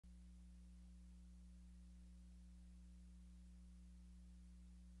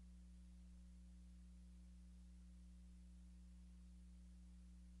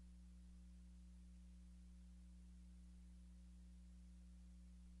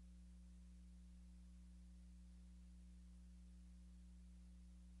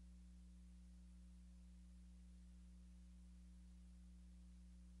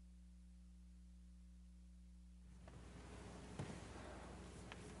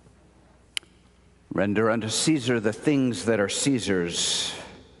Render unto Caesar the things that are Caesar's.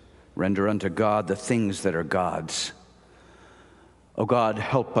 Render unto God the things that are God's. O God,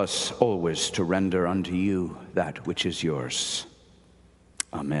 help us always to render unto you that which is yours.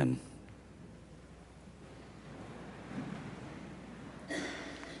 Amen.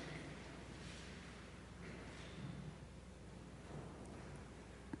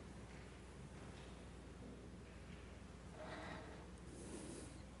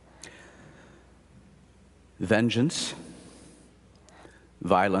 Vengeance,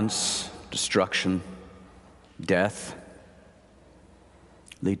 violence, destruction, death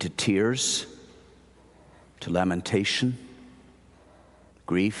lead to tears, to lamentation,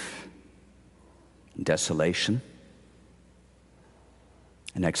 grief, desolation.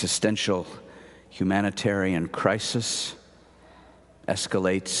 An existential humanitarian crisis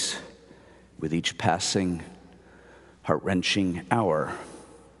escalates with each passing, heart-wrenching hour.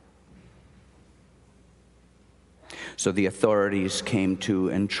 So the authorities came to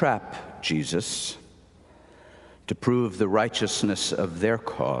entrap Jesus to prove the righteousness of their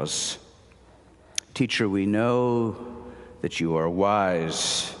cause. Teacher, we know that you are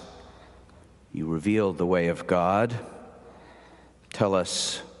wise. You reveal the way of God. Tell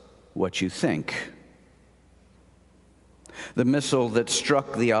us what you think. The missile that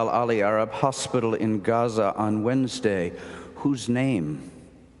struck the Al-Ali Arab Hospital in Gaza on Wednesday, whose name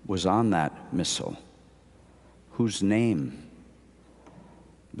was on that missile? Whose name?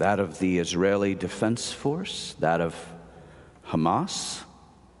 That of the Israeli Defense Force? That of Hamas?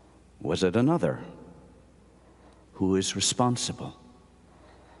 Was it another? Who is responsible?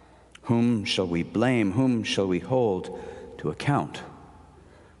 Whom shall we blame? Whom shall we hold to account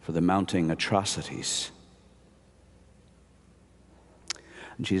for the mounting atrocities?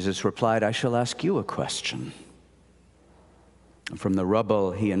 Jesus replied, I shall ask you a question. From the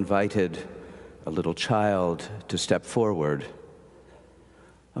rubble, he invited a little child to step forward,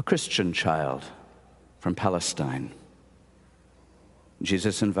 a Christian child from Palestine.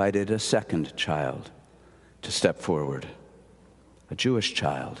 Jesus invited a second child to step forward, a Jewish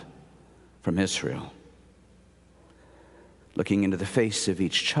child from Israel. Looking into the face of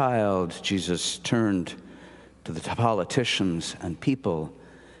each child, Jesus turned to the politicians and people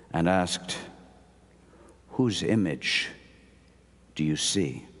and asked, whose image do you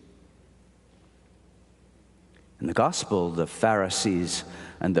see? In the gospel, the Pharisees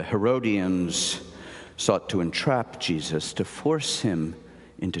and the Herodians sought to entrap Jesus, to force him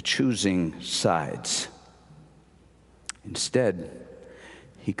into choosing sides. Instead,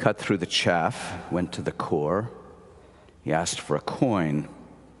 he cut through the chaff, went to the core. He asked for a coin.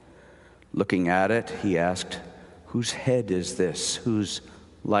 Looking at it, he asked, whose head is this? Whose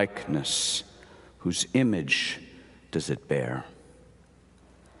likeness? Whose image does it bear?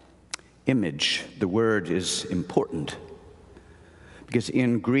 Image, the word is important because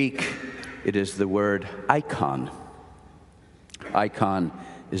in Greek it is the word icon. Icon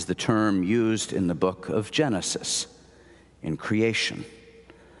is the term used in the book of Genesis, in creation,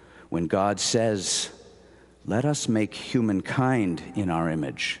 when God says, let us make humankind in our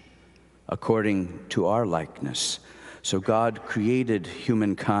image, according to our likeness. So God created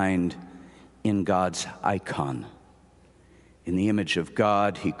humankind in God's icon. In the image of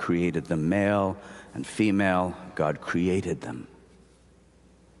God, he created them, male and female. God created them.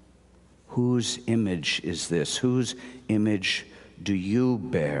 Whose image is this? Whose image do you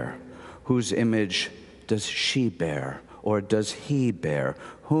bear? Whose image does she bear, or does he bear?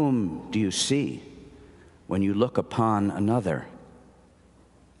 Whom do you see when you look upon another?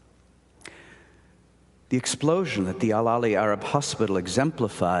 The explosion at the Al-Ali Arab Hospital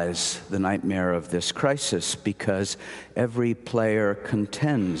exemplifies the nightmare of this crisis because every player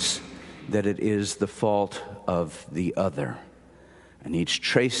contends that it is the fault of the other. And each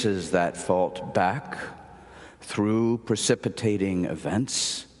traces that fault back through precipitating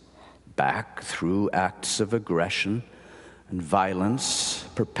events, back through acts of aggression and violence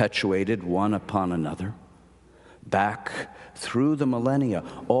perpetuated one upon another, back through the millennia,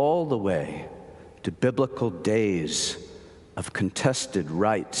 all the way to biblical days of contested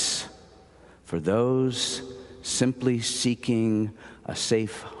rights for those simply seeking a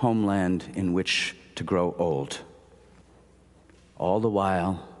safe homeland in which to grow old. All the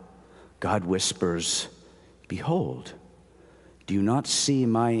while, God whispers, behold, do you not see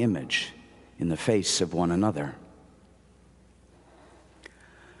my image in the face of one another?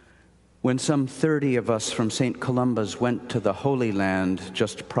 When some 30 of us from St. Columba's went to the Holy Land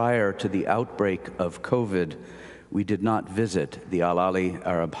just prior to the outbreak of COVID, we did not visit the Al-Ali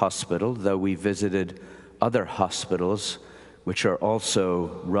Arab Hospital, though we visited other hospitals which are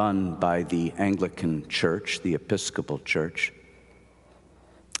also run by the Anglican Church, the Episcopal Church.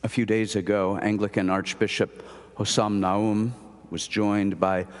 A few days ago, Anglican Archbishop Hossam Naum was joined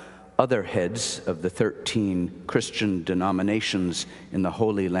by other heads of the 13 Christian denominations in the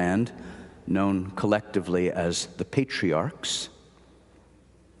Holy Land, known collectively as the Patriarchs.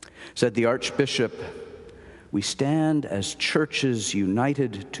 Said the Archbishop, "We stand as churches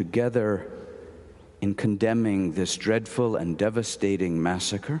united together in condemning this dreadful and devastating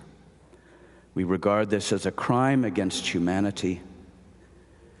massacre. We regard this as a crime against humanity,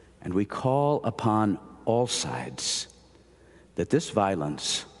 and we call upon all sides that this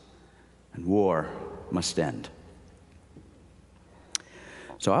violence and war must end."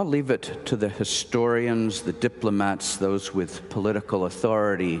 So I'll leave it to the historians, the diplomats, those with political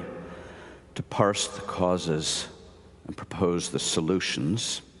authority to parse the causes and propose the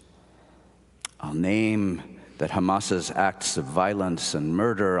solutions. I'll name that Hamas's acts of violence and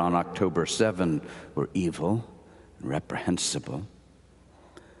murder on October 7 were evil and reprehensible.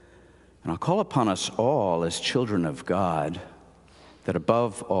 And I'll call upon us all as children of God that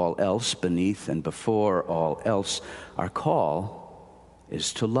above all else, beneath and before all else, our call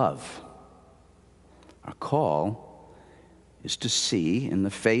is to love. Our call is to see in the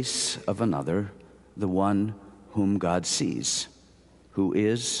face of another the one whom God sees, who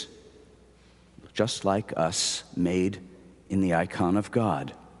is, just like us, made in the icon of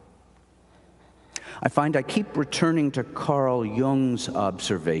God. I find I keep returning to Carl Jung's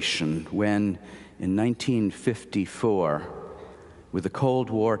observation when, in 1954, with the Cold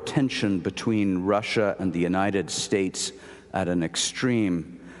War tension between Russia and the United States at an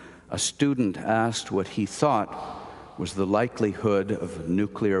extreme, a student asked what he thought was the likelihood of a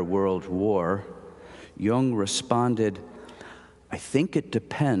nuclear world war. Jung responded, "I think it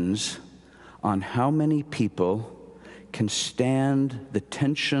depends on how many people can stand the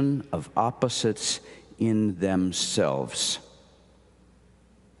tension of opposites in themselves.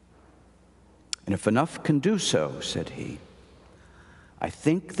 And if enough can do so," said he, "I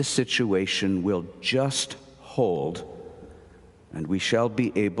think the situation will just hold, and we shall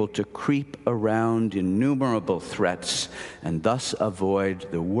be able to creep around innumerable threats and thus avoid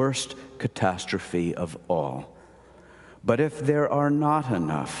the worst catastrophe of all. But if there are not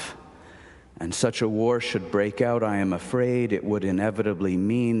enough, and such a war should break out, I am afraid it would inevitably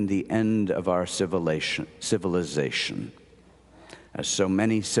mean the end of our civilization, as so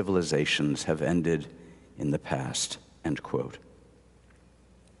many civilizations have ended in the past," end quote.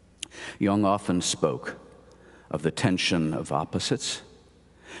 Jung often spoke of the tension of opposites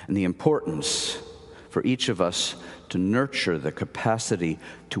and the importance for each of us to nurture the capacity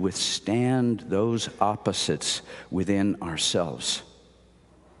to withstand those opposites within ourselves,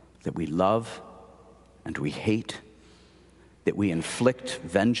 that we love and we hate, that we inflict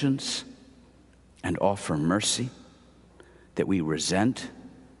vengeance and offer mercy, that we resent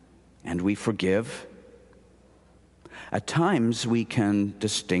and we forgive. At times we can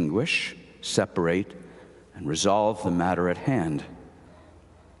distinguish, separate, and resolve the matter at hand.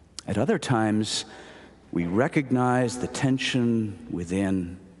 At other times, we recognize the tension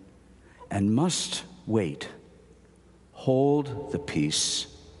within and must wait, hold the peace,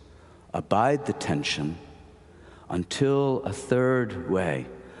 abide the tension until a third way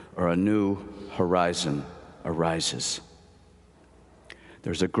or a new horizon arises.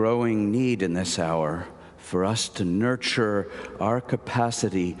 There's a growing need in this hour for us to nurture our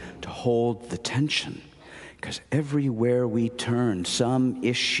capacity to hold the tension, because everywhere we turn, some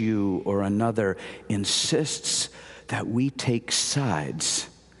issue or another insists that we take sides,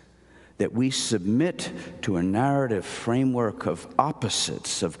 that we submit to a narrative framework of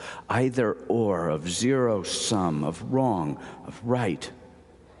opposites, of either or, of zero sum, of wrong, of right.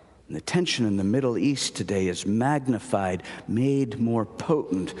 And the tension in the Middle East today is magnified, made more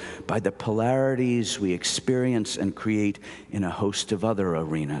potent by the polarities we experience and create in a host of other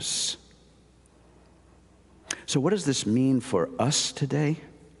arenas. So what does this mean for us today?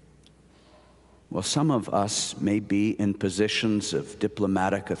 Well, some of us may be in positions of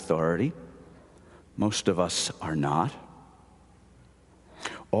diplomatic authority. Most of us are not.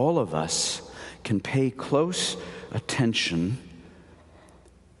 All of us can pay close attention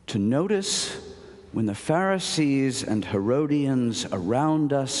to notice when the Pharisees and Herodians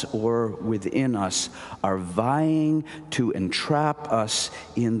around us or within us are vying to entrap us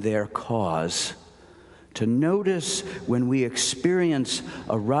in their cause, to notice when we experience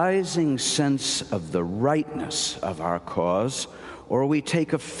a rising sense of the rightness of our cause, or we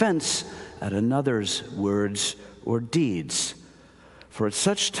take offense at another's words or deeds. For at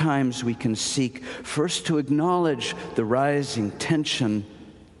such times we can seek first to acknowledge the rising tension,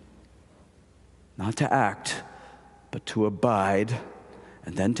 not to act, but to abide,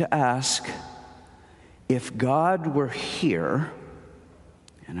 and then to ask, if God were here,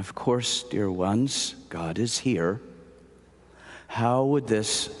 and of course, dear ones, God is here, how would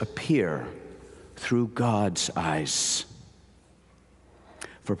this appear through God's eyes?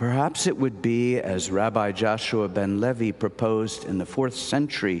 For perhaps it would be, as Rabbi Joshua ben Levi proposed in the 4th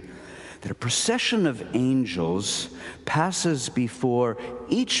century, that a procession of angels passes before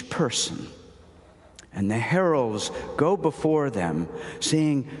each person, and the heralds go before them,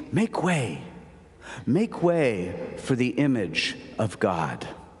 saying, make way for the image of God.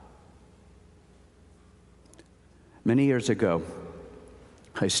 Many years ago,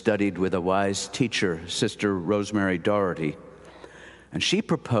 I studied with a wise teacher, Sister Rosemary Doherty, and she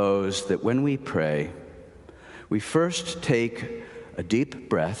proposed that when we pray, we first take a deep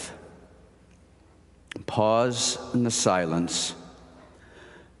breath, pause in the silence,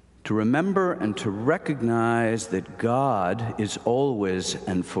 to remember and to recognize that God is always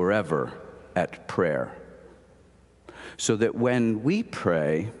and forever at prayer, so that when we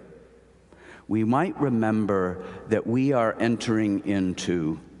pray, we might remember that we are entering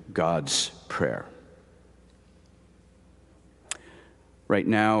into God's prayer. Right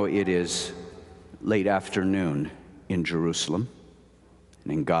now, it is late afternoon in Jerusalem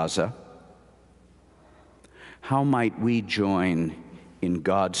and in Gaza. How might we join in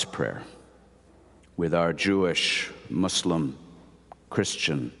God's prayer with our Jewish, Muslim,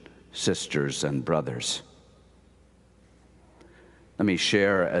 Christian sisters and brothers? Let me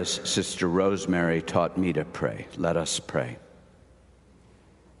share as Sister Rosemary taught me to pray. Let us pray.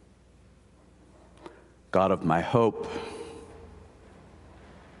 God of my hope,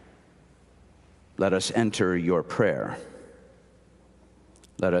 let us enter your prayer.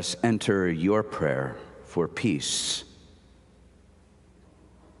 Let us enter your prayer for peace.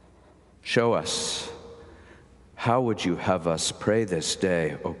 Show us, how would you have us pray this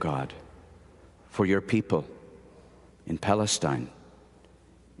day, O God, for your people in Palestine,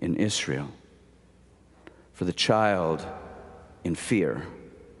 in Israel, for the child in fear,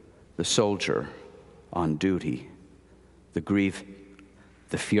 the soldier on duty, the grief,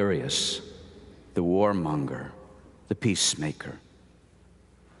 the furious, the warmonger, the peacemaker.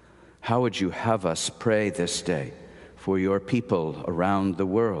 How would you have us pray this day for your people around the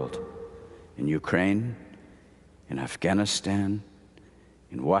world, in Ukraine, in Afghanistan,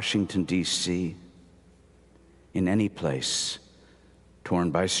 in Washington, D.C., in any place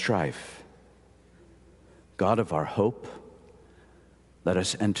torn by strife? God of our hope, let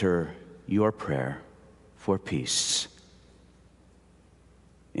us enter your prayer for peace.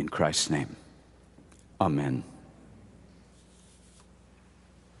 In Christ's name, amen.